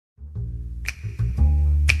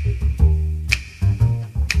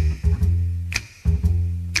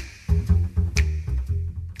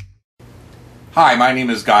Hi, my name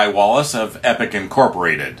is Guy Wallace of Epic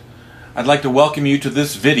Incorporated. I'd like to welcome you to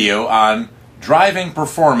this video on driving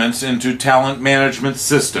performance into talent management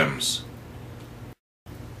systems.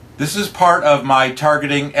 This is part of my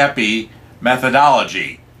Targeting EPI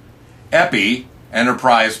methodology. EPI,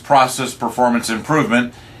 Enterprise Process Performance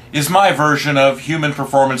Improvement, is my version of human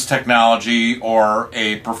performance technology or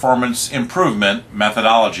a performance improvement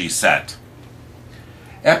methodology set.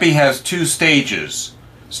 EPI has two stages.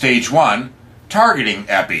 Stage 1, Targeting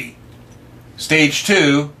EPI. Stage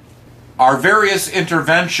 2 are various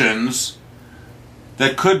interventions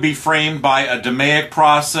that could be framed by a DMAIC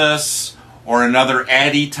process or another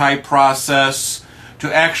ADDIE type process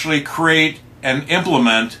to actually create and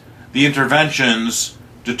implement the interventions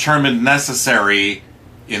determined necessary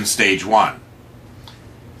in Stage 1.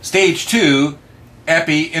 Stage 2,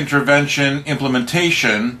 EPI intervention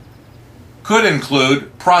implementation, could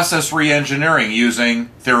include process reengineering using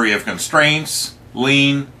theory of constraints,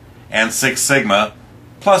 Lean, and Six Sigma,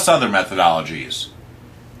 plus other methodologies.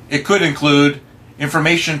 It could include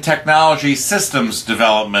information technology systems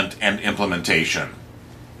development and implementation.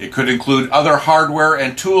 It could include other hardware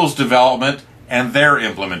and tools development and their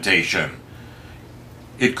implementation.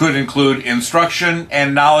 It could include instruction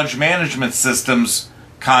and knowledge management systems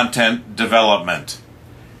content development,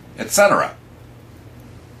 etc.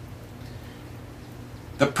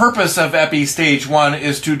 The purpose of EPI Stage 1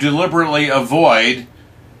 is to deliberately avoid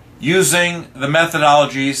using the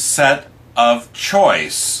methodology set of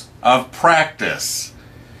choice, of practice.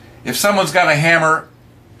 If someone's got a hammer,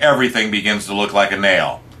 everything begins to look like a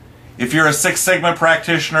nail. If you're a Six Sigma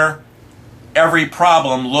practitioner, every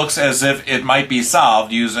problem looks as if it might be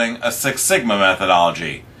solved using a Six Sigma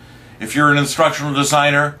methodology. If you're an instructional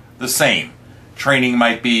designer, the same. Training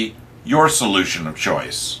might be your solution of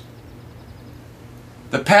choice.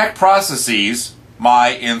 The PACT processes, my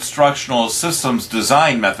instructional systems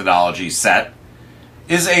design methodology set,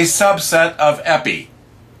 is a subset of EPI.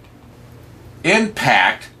 In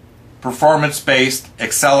PACT, performance-based,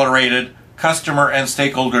 accelerated, customer and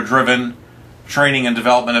stakeholder-driven training and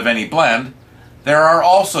development of any blend, there are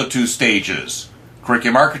also two stages.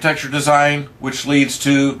 Curriculum architecture design, which leads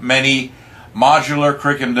to many modular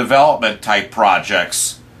curriculum development type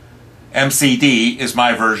projects. MCD is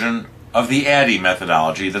my version of the ADDIE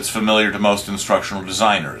methodology that's familiar to most instructional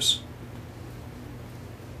designers.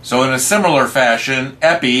 So in a similar fashion,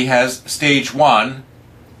 EPI has Stage 1,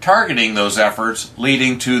 targeting those efforts,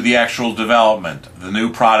 leading to the actual development, the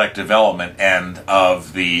new product development end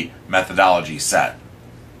of the methodology set.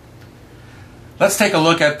 Let's take a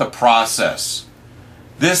look at the process.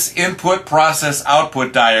 This input process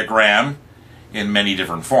output diagram, in many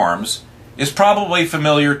different forms, is probably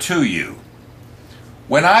familiar to you.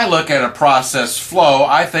 When I look at a process flow,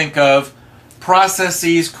 I think of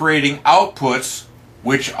processes creating outputs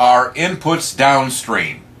which are inputs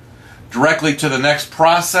downstream, directly to the next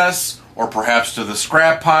process or perhaps to the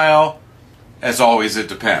scrap pile. As always, it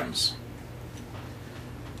depends.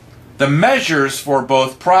 The measures for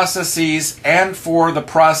both processes and for the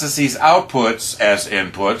processes' outputs as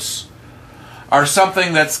inputs are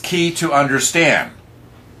something that's key to understand.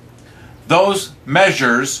 Those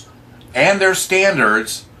measures and their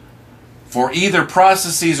standards for either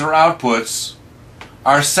processes or outputs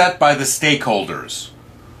are set by the stakeholders,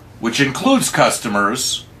 which includes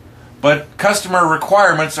customers, but customer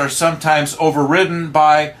requirements are sometimes overridden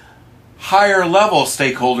by higher level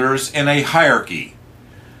stakeholders in a hierarchy.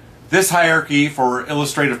 This hierarchy, for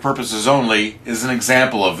illustrative purposes only, is an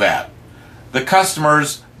example of that. The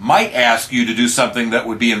customers might ask you to do something that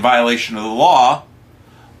would be in violation of the law,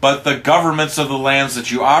 but the governments of the lands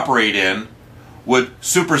that you operate in would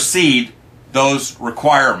supersede those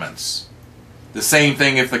requirements. The same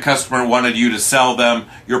thing if the customer wanted you to sell them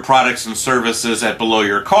your products and services at below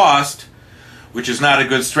your cost, which is not a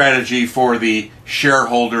good strategy for the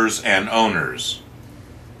shareholders and owners.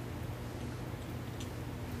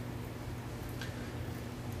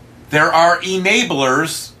 There are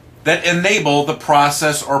enablers that enable the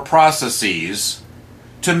process or processes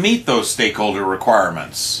to meet those stakeholder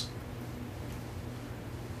requirements.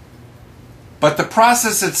 But the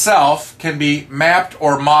process itself can be mapped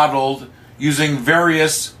or modeled using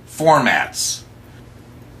various formats.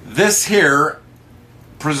 This here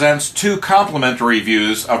presents two complementary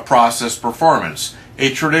views of process performance,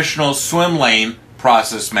 a traditional swim lane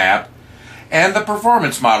process map and the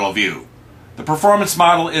performance model view. The performance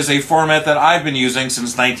model is a format that I've been using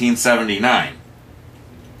since 1979.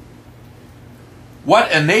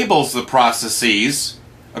 What enables the processes,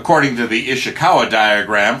 according to the Ishikawa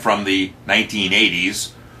diagram from the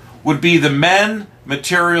 1980s, would be the men,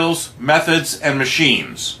 materials, methods, and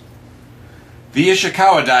machines. The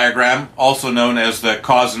Ishikawa diagram, also known as the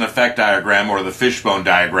cause and effect diagram or the fishbone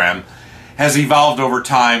diagram, has evolved over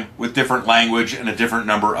time with different language and a different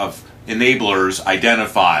number of enablers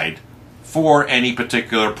identified for any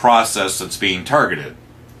particular process that's being targeted.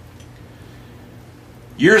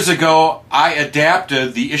 Years ago, I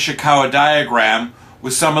adapted the Ishikawa diagram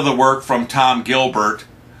with some of the work from Tom Gilbert,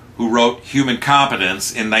 who wrote Human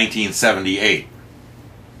Competence in 1978.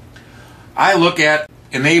 I look at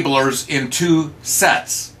enablers in two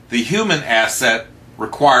sets: the human asset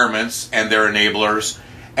requirements and their enablers,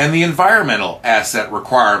 and the environmental asset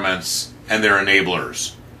requirements and their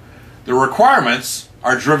enablers. The requirements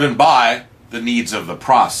are driven by the needs of the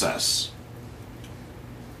process.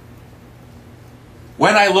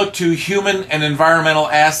 When I look to human and environmental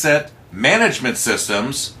asset management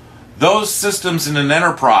systems, those systems in an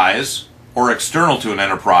enterprise or external to an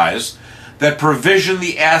enterprise that provision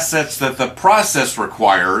the assets that the process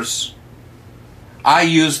requires, I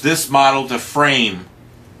use this model to frame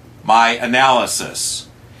my analysis.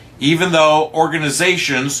 Even though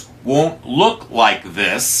organizations won't look like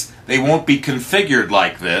this, they won't be configured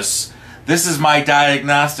like this, this is my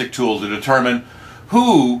diagnostic tool to determine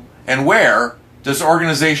who and where does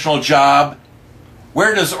organization and job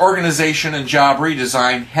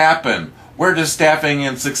redesign happen? Where does staffing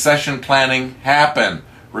and succession planning happen?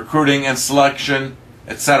 Recruiting and selection,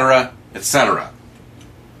 etc., etc.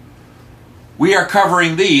 We are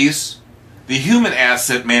covering these, the human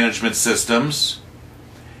asset management systems,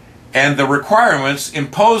 and the requirements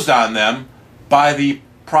imposed on them by the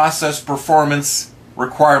process performance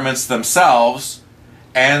requirements themselves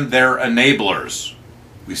and their enablers.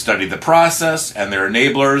 We studied the process and their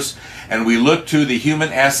enablers, and we looked to the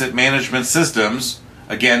human asset management systems,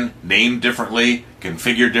 again, named differently,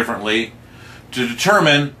 configured differently, to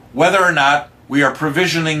determine whether or not we are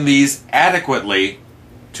provisioning these adequately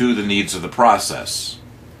to the needs of the process.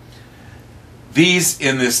 These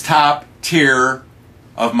in this top tier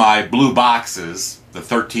of my blue boxes, the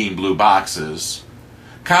 13 blue boxes,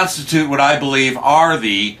 constitute what I believe are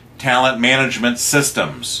the talent management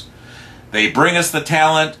systems. They bring us the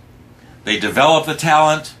talent, they develop the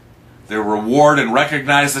talent, they reward and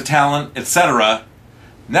recognize the talent, etc.,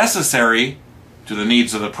 necessary to the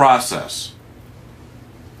needs of the process.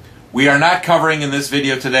 We are not covering in this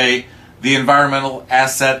video today the environmental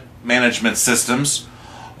asset management systems,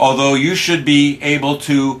 although you should be able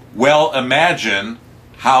to well imagine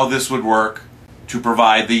how this would work to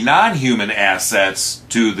provide the non-human assets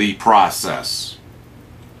to the process.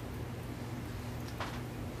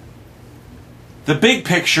 The big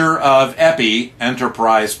picture of EPI,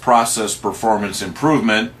 Enterprise Process Performance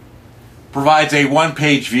Improvement, provides a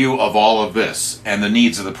one-page view of all of this and the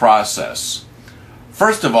needs of the process.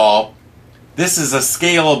 First of all, this is a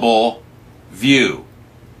scalable view.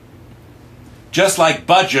 Just like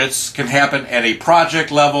budgets can happen at a project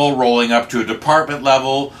level, rolling up to a department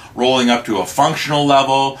level, rolling up to a functional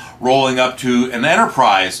level, rolling up to an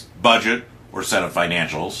enterprise budget or set of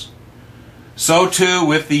financials, so too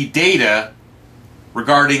with the data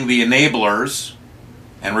regarding the enablers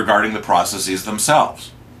and regarding the processes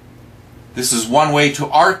themselves. This is one way to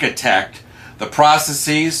architect the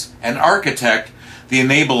processes and architect the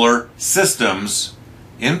enabler systems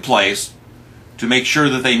in place to make sure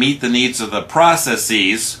that they meet the needs of the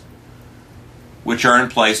processes which are in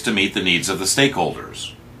place to meet the needs of the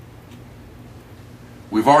stakeholders.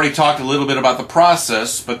 We've already talked a little bit about the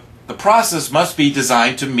process, but the process must be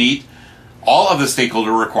designed to meet all of the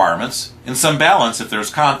stakeholder requirements in some balance if there's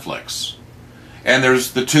conflicts. And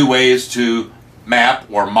there's the two ways to map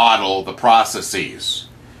or model the processes.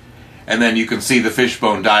 And then you can see the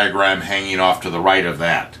fishbone diagram hanging off to the right of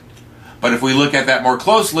that. But if we look at that more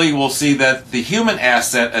closely, we'll see that the human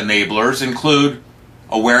asset enablers include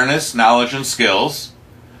awareness, knowledge, and skills,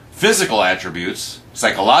 physical attributes,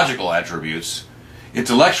 psychological attributes,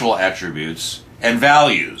 intellectual attributes, and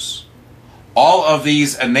values. All of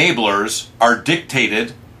these enablers are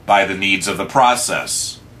dictated by the needs of the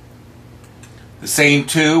process. The same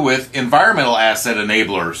too with environmental asset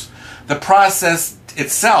enablers. The process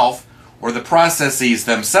itself, or the processes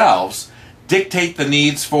themselves, dictate the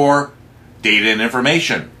needs for data and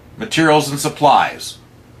information, materials and supplies,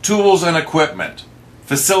 tools and equipment,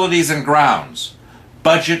 facilities and grounds,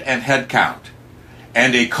 budget and headcount,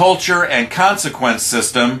 and a culture and consequence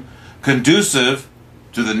system conducive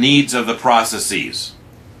to the needs of the processes.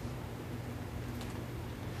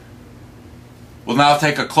 We'll now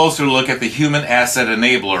take a closer look at the human asset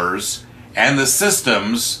enablers and the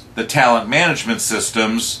systems, the talent management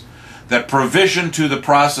systems, that provision to the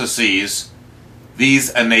processes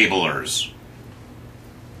these enablers.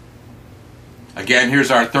 Again,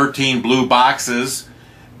 here's our 13 blue boxes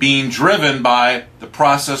being driven by the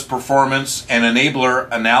process performance and enabler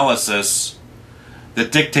analysis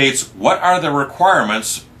that dictates what are the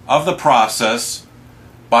requirements of the process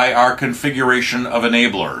by our configuration of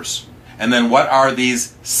enablers. And then what are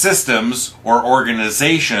these systems or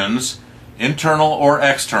organizations, internal or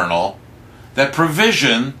external, that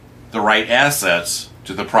provision the right assets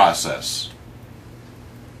to the process.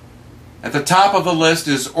 At the top of the list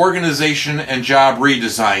is organization and job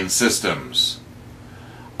redesign systems.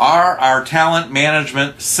 Are our talent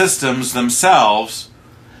management systems themselves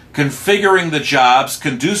configuring the jobs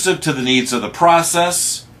conducive to the needs of the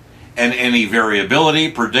process and any variability,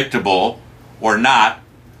 predictable or not,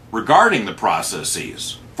 regarding the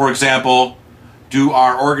processes? For example, do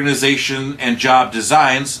our organization and job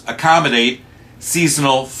designs accommodate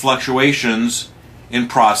seasonal fluctuations in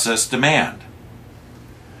process demand?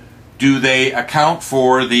 Do they account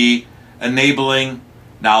for the enabling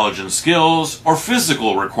knowledge and skills or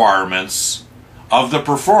physical requirements of the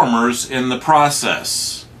performers in the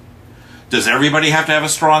process? Does everybody have to have a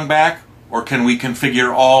strong back, or can we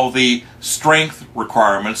configure all the strength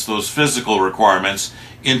requirements, those physical requirements,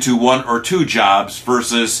 into one or two jobs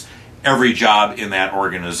versus every job in that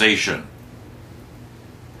organization?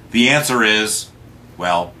 The answer is,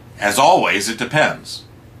 well, as always, it depends.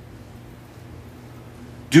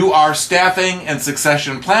 Do our staffing and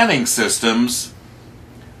succession planning systems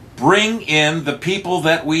bring in the people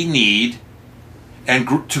that we need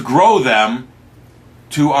and to grow them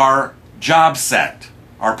to our job set,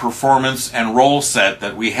 our performance and role set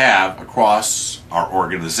that we have across our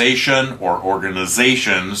organization or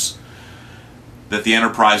organizations that the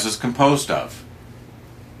enterprise is composed of?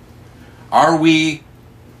 Are we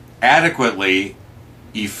adequately,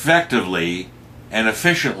 effectively, and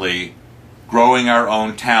efficiently growing our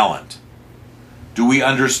own talent? Do we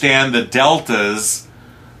understand the deltas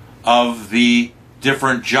of the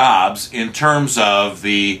different jobs in terms of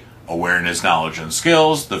the awareness, knowledge, and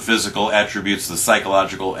skills, the physical attributes, the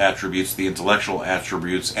psychological attributes, the intellectual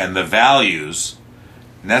attributes, and the values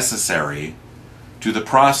necessary to the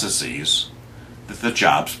processes that the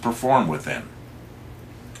jobs perform within?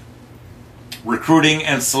 Recruiting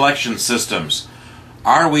and selection systems.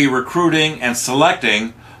 Are we recruiting and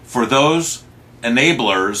selecting for those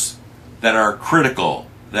enablers that are critical,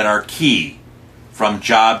 that are key from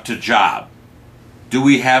job to job? Do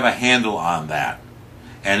we have a handle on that?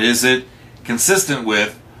 And is it consistent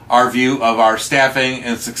with our view of our staffing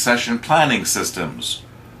and succession planning systems?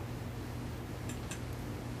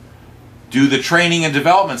 Do the training and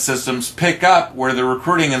development systems pick up where the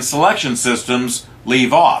recruiting and selection systems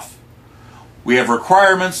leave off? We have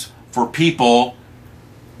requirements for people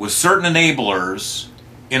with certain enablers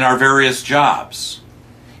in our various jobs.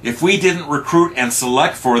 If we didn't recruit and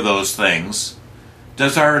select for those things,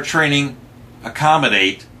 does our training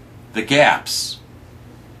accommodate the gaps?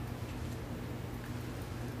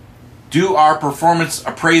 Do our performance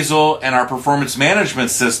appraisal and our performance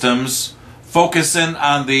management systems focus in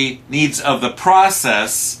on the needs of the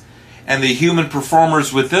process and the human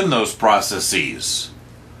performers within those processes?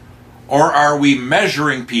 Or are we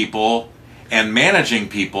measuring people and managing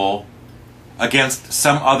people against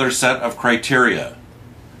some other set of criteria?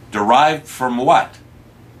 Derived from what?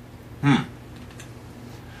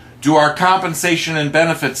 Do our compensation and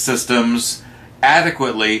benefit systems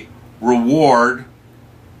adequately reward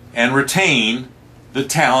and retain the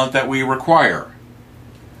talent that we require?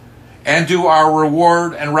 And do our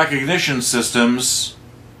reward and recognition systems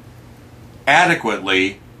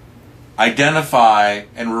adequately identify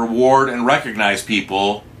and reward and recognize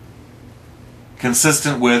people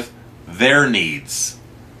consistent with their needs,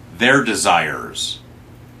 their desires?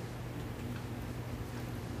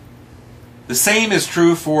 The same is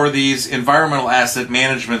true for these environmental asset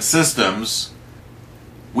management systems.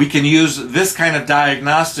 We can use this kind of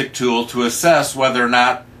diagnostic tool to assess whether or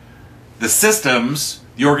not the systems,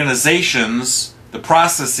 the organizations, the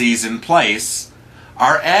processes in place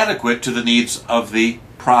are adequate to the needs of the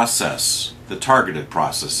process, the targeted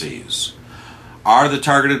processes. Are the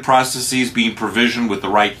targeted processes being provisioned with the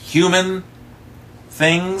right human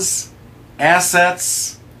things,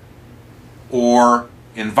 assets, or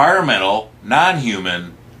environmental,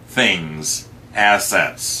 non-human things,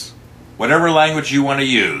 assets? Whatever language you want to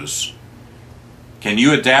use, can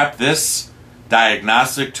you adapt this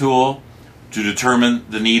diagnostic tool to determine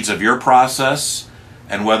the needs of your process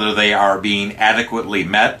and whether they are being adequately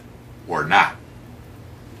met or not?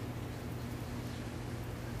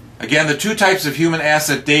 Again, the two types of human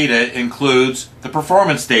asset data includes the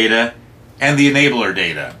performance data and the enabler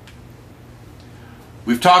data.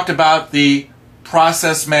 We've talked about the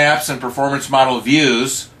process maps and performance model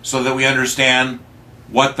views so that we understand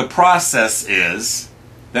what the process is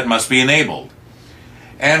that must be enabled.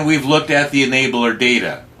 And we've looked at the enabler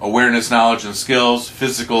data: awareness, knowledge, and skills,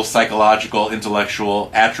 physical, psychological,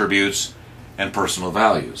 intellectual attributes, and personal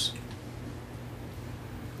values.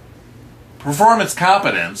 Performance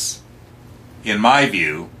competence, in my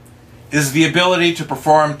view, is the ability to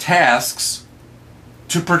perform tasks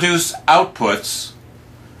to produce outputs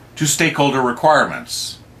to stakeholder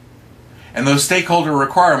requirements. And those stakeholder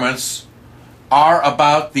requirements are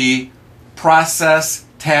about the process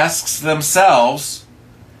tasks themselves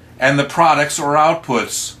and the products or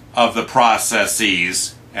outputs of the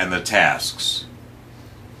processes and the tasks.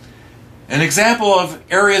 An example of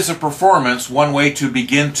areas of performance, one way to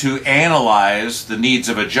begin to analyze the needs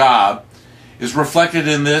of a job, is reflected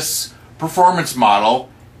in this performance model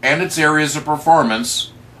and its areas of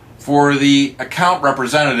performance for the account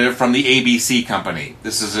representative from the ABC company.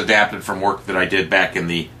 This is adapted from work that I did back in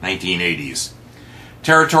the 1980s.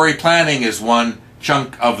 Territory planning is one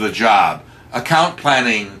chunk of the job. Account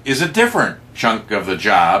planning is a different chunk of the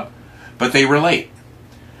job, but they relate.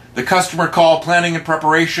 The customer call planning and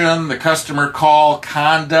preparation, the customer call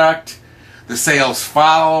conduct, the sales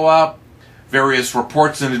follow-up, various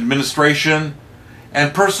reports and administration,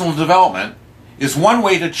 and personal development is one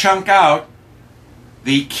way to chunk out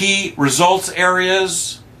the key results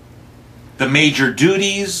areas, the major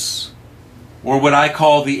duties, or what I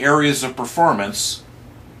call the areas of performance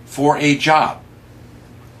for a job.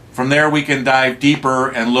 From there we can dive deeper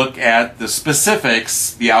and look at the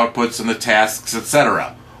specifics, the outputs and the tasks,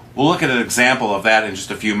 etc. We'll look at an example of that in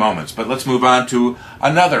just a few moments, but let's move on to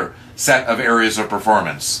another set of areas of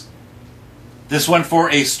performance. This one for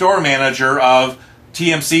a store manager of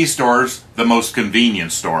TMC stores, the most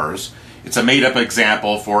convenient stores. It's a made-up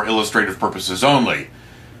example for illustrative purposes only.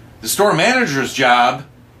 The store manager's job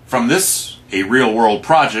from this, a real-world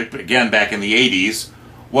project, again back in the 80s,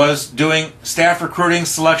 was doing staff recruiting,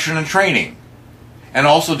 selection, and training, and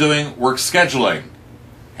also doing work scheduling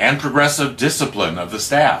and progressive discipline of the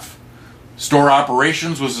staff. Store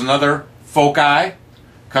operations was another foci,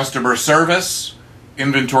 customer service,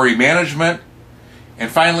 inventory management, and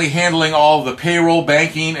finally handling all the payroll,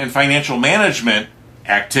 banking, and financial management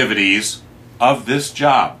activities of this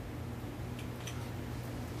job.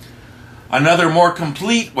 Another more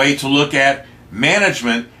complete way to look at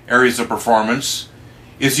management areas of performance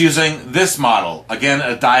is using this model, again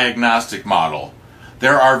a diagnostic model.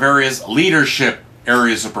 There are various leadership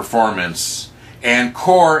areas of performance and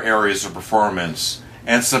core areas of performance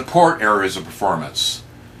and support areas of performance.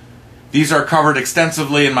 These are covered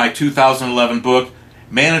extensively in my 2011 book,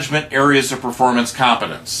 Management Areas of Performance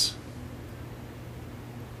Competence.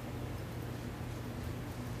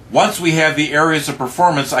 Once we have the areas of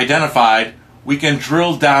performance identified, we can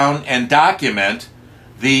drill down and document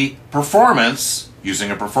the performance,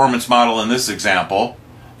 using a performance model in this example,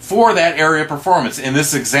 for that area of performance. In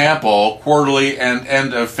this example, quarterly and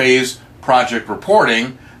end of phase project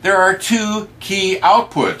reporting, there are two key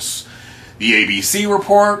outputs, the ABC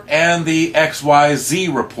report and the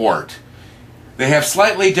XYZ report. They have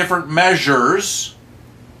slightly different measures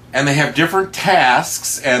and they have different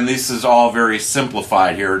tasks, and this is all very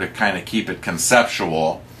simplified here to kind of keep it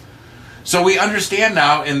conceptual. So we understand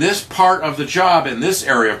now in this part of the job, in this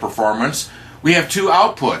area of performance, we have two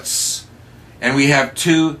outputs and we have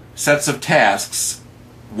two sets of tasks,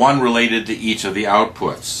 one related to each of the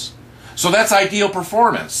outputs. So that's ideal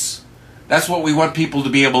performance. That's what we want people to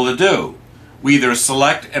be able to do. We either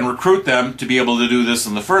select and recruit them to be able to do this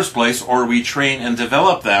in the first place, or we train and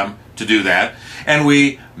develop them to do that, and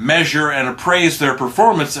we measure and appraise their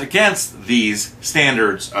performance against these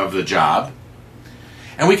standards of the job.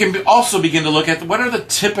 And we can also begin to look at what are the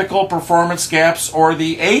typical performance gaps or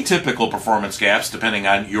the atypical performance gaps, depending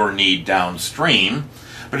on your need downstream.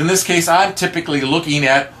 But in this case, I'm typically looking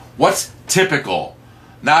at what's typical.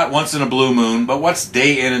 Not once in a blue moon, but what's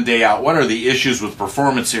day in and day out. What are the issues with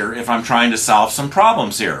performance here if I'm trying to solve some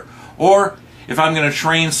problems here? Or if I'm going to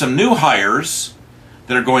train some new hires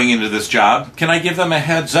that are going into this job, can I give them a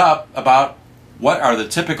heads up about what are the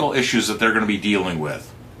typical issues that they're going to be dealing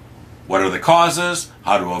with? What are the causes?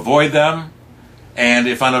 How to avoid them? And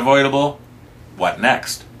if unavoidable, what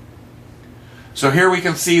next? So here we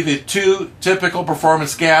can see the two typical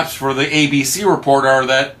performance gaps for the ABC report are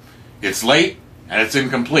that it's late and it's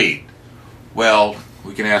incomplete. Well,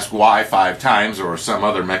 we can ask why 5 times or some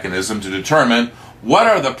other mechanism to determine what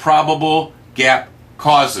are the probable gap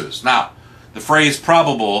causes. Now, the phrase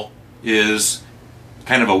probable is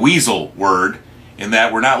kind of a weasel word in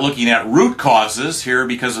that we're not looking at root causes here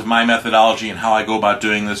because of my methodology and how I go about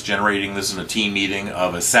doing this, generating this in a team meeting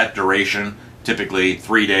of a set duration, typically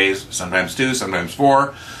 3 days, sometimes 2, sometimes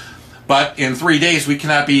 4. But in 3 days, we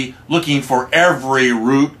cannot be looking for every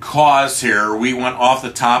root cause here. We went off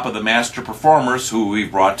the top of the master performers who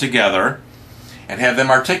we've brought together and have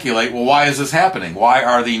them articulate, well, why is this happening? Why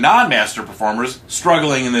are the non-master performers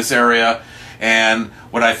struggling in this area? And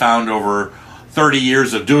what I found over 30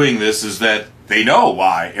 years of doing this is that they know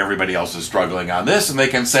why everybody else is struggling on this, and they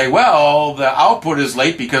can say, well, the output is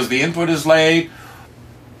late because the input is late,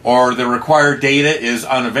 or the required data is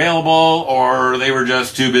unavailable, or they were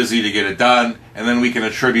just too busy to get it done, and then we can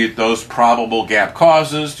attribute those probable gap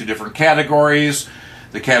causes to different categories.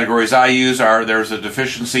 The categories I use are there's a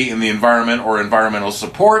deficiency in the environment or environmental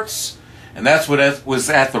supports, and that's what was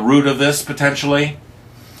at the root of this potentially.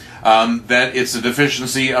 That it's a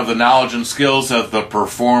deficiency of the knowledge and skills of the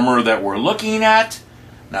performer that we're looking at,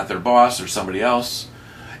 not their boss or somebody else.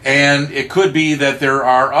 And it could be that there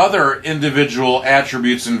are other individual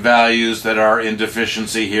attributes and values that are in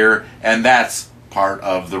deficiency here, and that's part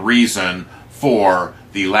of the reason for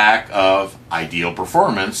the lack of ideal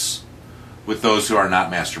performance with those who are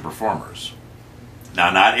not master performers.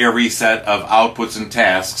 Now, not every set of outputs and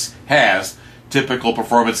tasks has typical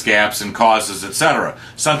performance gaps and causes, etc.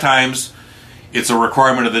 Sometimes it's a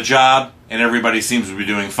requirement of the job and everybody seems to be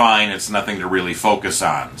doing fine. It's nothing to really focus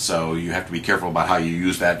on. So you have to be careful about how you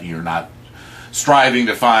use that. You're not striving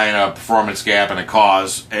to find a performance gap and a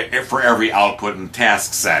cause for every output and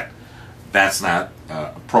task set. That's not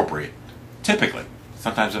appropriate. Typically.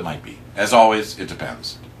 Sometimes it might be. As always, it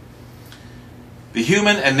depends. The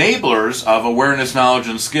human enablers of awareness, knowledge,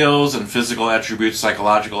 and skills, and physical attributes,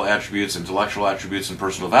 psychological attributes, intellectual attributes, and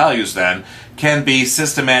personal values, then, can be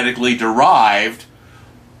systematically derived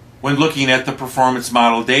when looking at the performance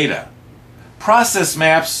model data. Process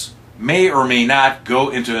maps may or may not go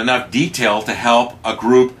into enough detail to help a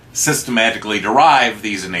group systematically derive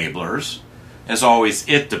these enablers. As always,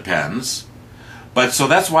 it depends. But so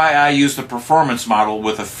that's why I use the performance model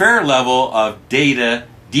with a fair level of data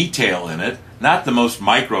detail in it. Not the most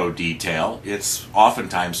micro detail, it's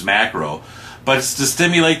oftentimes macro, but it's to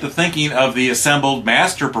stimulate the thinking of the assembled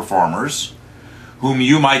master performers, whom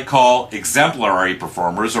you might call exemplary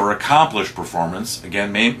performers or accomplished performance.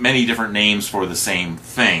 Again, many different names for the same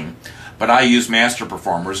thing, but I use master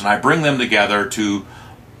performers and I bring them together to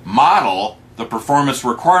model the performance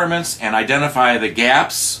requirements and identify the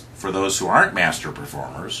gaps for those who aren't master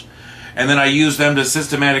performers, and then I use them to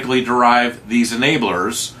systematically derive these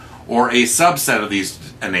enablers or a subset of these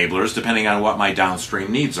enablers depending on what my downstream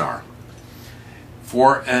needs are.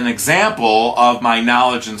 For an example of my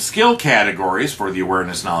knowledge and skill categories for the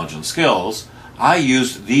awareness, knowledge, and skills, I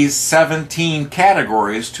used these 17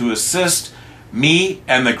 categories to assist me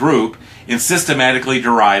and the group in systematically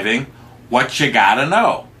deriving what you gotta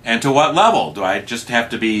know. And to what level? Do I just have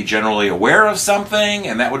to be generally aware of something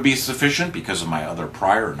and that would be sufficient because of my other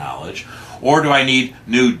prior knowledge? Or do I need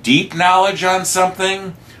new deep knowledge on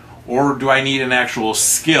something? Or do I need an actual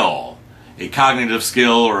skill, a cognitive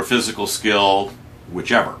skill or a physical skill,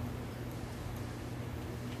 whichever?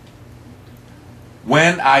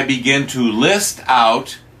 When I begin to list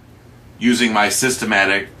out, using my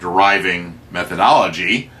systematic deriving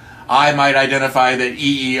methodology, I might identify that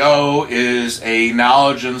EEO is a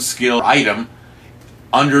knowledge and skill item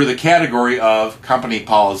under the category of company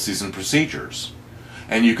policies and procedures.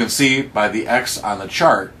 And you can see by the X on the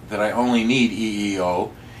chart that I only need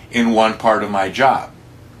EEO in one part of my job,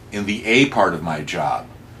 in the A part of my job,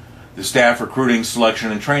 the staff recruiting,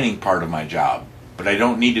 selection, and training part of my job. But I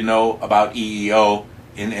don't need to know about EEO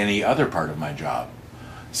in any other part of my job.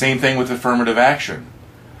 Same thing with affirmative action.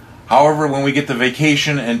 However, when we get the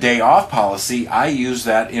vacation and day off policy, I use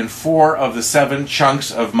that in 4 of the 7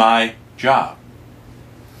 chunks of my job.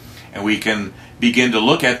 And we can begin to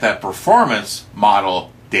look at that performance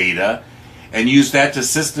model data and use that to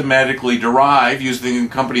systematically derive, using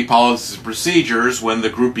company policies and procedures, when the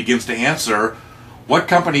group begins to answer, what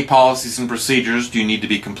company policies and procedures do you need to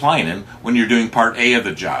be compliant in when you're doing part A of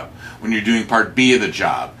the job, when you're doing part B of the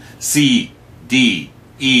job, C, D,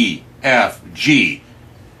 E, F, G.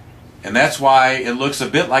 And that's why it looks a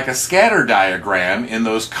bit like a scatter diagram in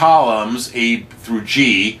those columns A through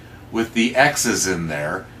G with the X's in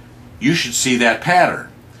there. You should see that pattern.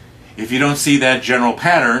 If you don't see that general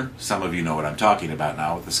pattern, some of you know what I'm talking about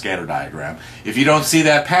now with the scatter diagram. If you don't see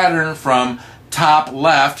that pattern from top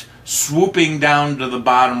left swooping down to the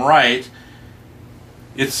bottom right,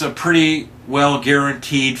 it's a pretty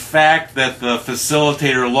well-guaranteed fact that the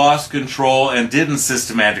facilitator lost control and didn't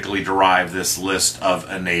systematically derive this list of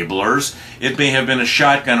enablers. It may have been a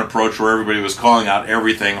shotgun approach where everybody was calling out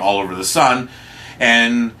everything all over the sun,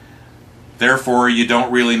 and therefore you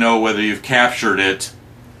don't really know whether you've captured it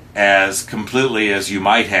as completely as you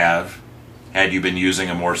might have had you been using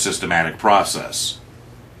a more systematic process.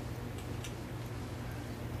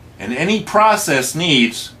 And any process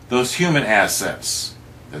needs those human assets,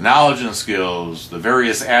 the knowledge and skills, the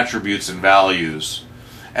various attributes and values,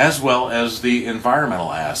 as well as the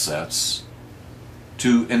environmental assets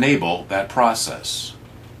to enable that process.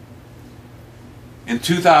 In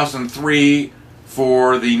 2003,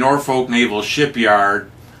 for the Norfolk Naval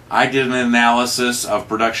Shipyard, I did an analysis of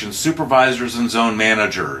production supervisors and zone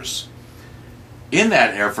managers. In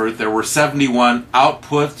that effort, there were 71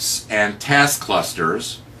 outputs and task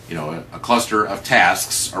clusters, a cluster of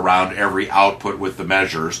tasks around every output with the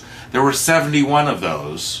measures. There were 71 of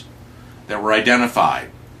those that were identified.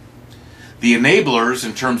 The enablers,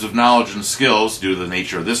 in terms of knowledge and skills, due to the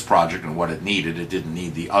nature of this project and what it needed, it didn't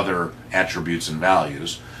need the other attributes and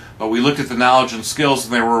values. But we looked at the knowledge and skills,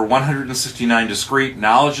 and there were 169 discrete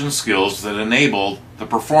knowledge and skills that enabled the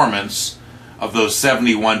performance of those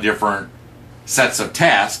 71 different sets of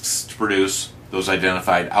tasks to produce those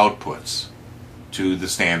identified outputs to the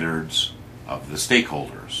standards of the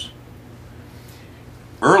stakeholders.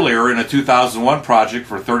 Earlier, in a 2001 project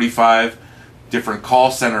for 35 different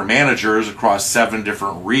call center managers across 7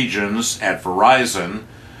 different regions at Verizon,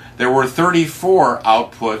 there were 34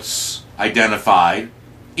 outputs identified,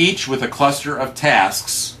 each with a cluster of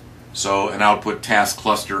tasks, so an output task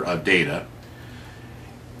cluster of data.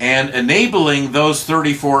 And enabling those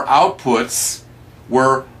 34 outputs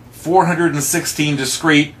were 416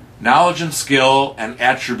 discrete knowledge and skill and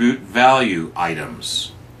attribute value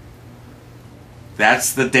items.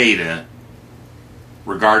 That's the data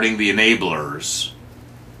regarding the enablers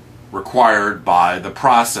required by the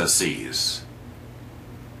processes.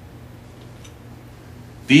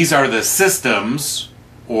 These are the systems,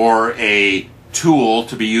 or a tool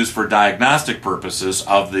to be used for diagnostic purposes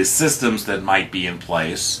of the systems that might be in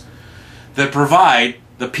place, that provide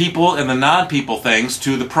the people and the non-people things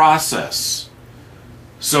to the process.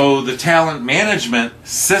 So the talent management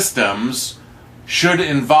systems should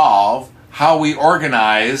involve how we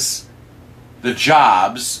organize the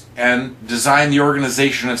jobs and design the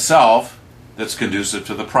organization itself that's conducive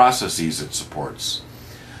to the processes it supports.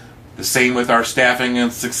 The same with our staffing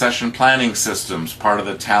and succession planning systems, part of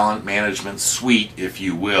the talent management suite, if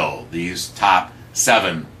you will, these top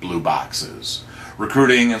 7 blue boxes.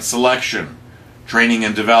 Recruiting and selection, training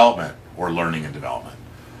and development, or learning and development.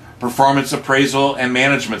 Performance appraisal and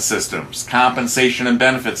management systems, compensation and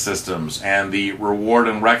benefit systems, and the reward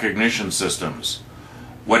and recognition systems.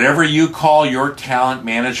 Whatever you call your talent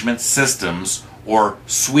management systems or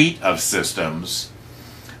suite of systems,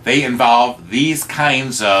 they involve these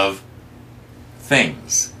kinds of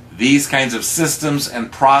things, these kinds of systems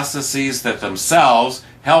and processes that themselves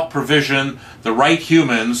help provision the right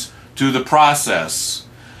humans to the process,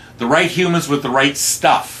 the right humans with the right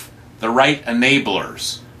stuff, the right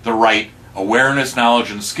enablers, the right awareness, knowledge,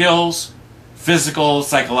 and skills, physical,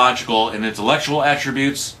 psychological, and intellectual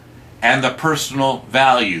attributes, and the personal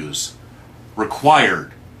values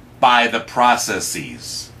required by the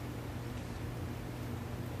processes.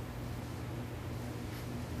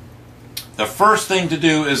 The first thing to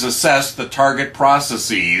do is assess the target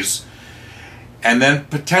processes and then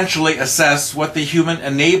potentially assess what the human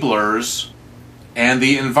enablers and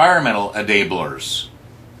the environmental enablers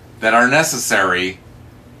that are necessary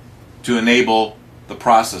to enable the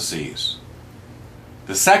processes.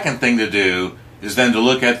 The second thing to do is then to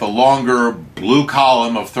look at the longer blue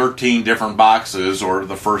column of 13 different boxes, or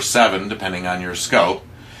the first 7 depending on your scope,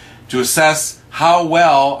 to assess how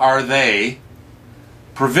well are they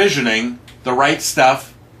provisioning the right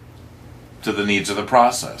stuff to the needs of the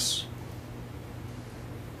process.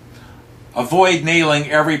 Avoid nailing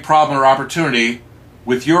every problem or opportunity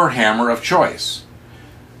with your hammer of choice.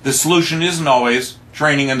 The solution isn't always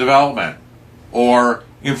training and development, or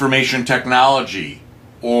information technology,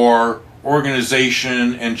 or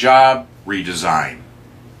organization and job redesign,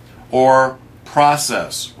 or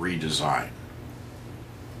process redesign.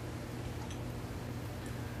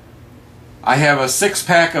 I have a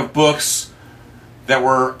 6-pack of books that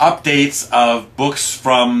were updates of books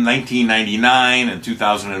from 1999 and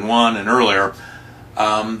 2001 and earlier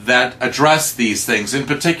that address these things. In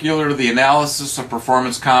particular, the analysis of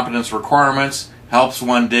performance competence requirements helps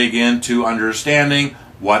one dig into understanding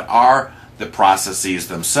what are the processes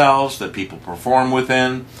themselves that people perform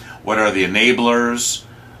within, what are the enablers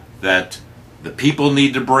that the people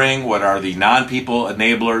need to bring, what are the non-people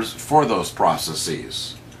enablers for those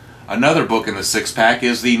processes. Another book in the six-pack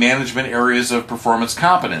is the Management Areas of Performance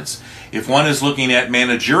Competence. If one is looking at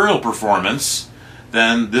managerial performance,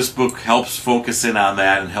 then this book helps focus in on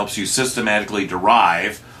that and helps you systematically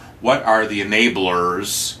derive what are the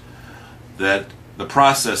enablers that the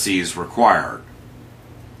processes required.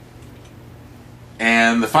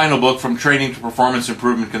 And the final book, From Training to Performance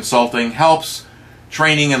Improvement Consulting, helps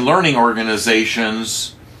training and learning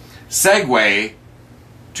organizations segue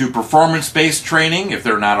to performance-based training, if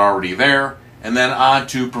they're not already there, and then on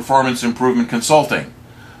to performance improvement consulting.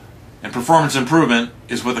 And performance improvement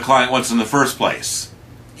is what the client wants in the first place.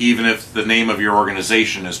 Even if the name of your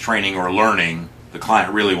organization is training or learning, the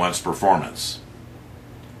client really wants performance.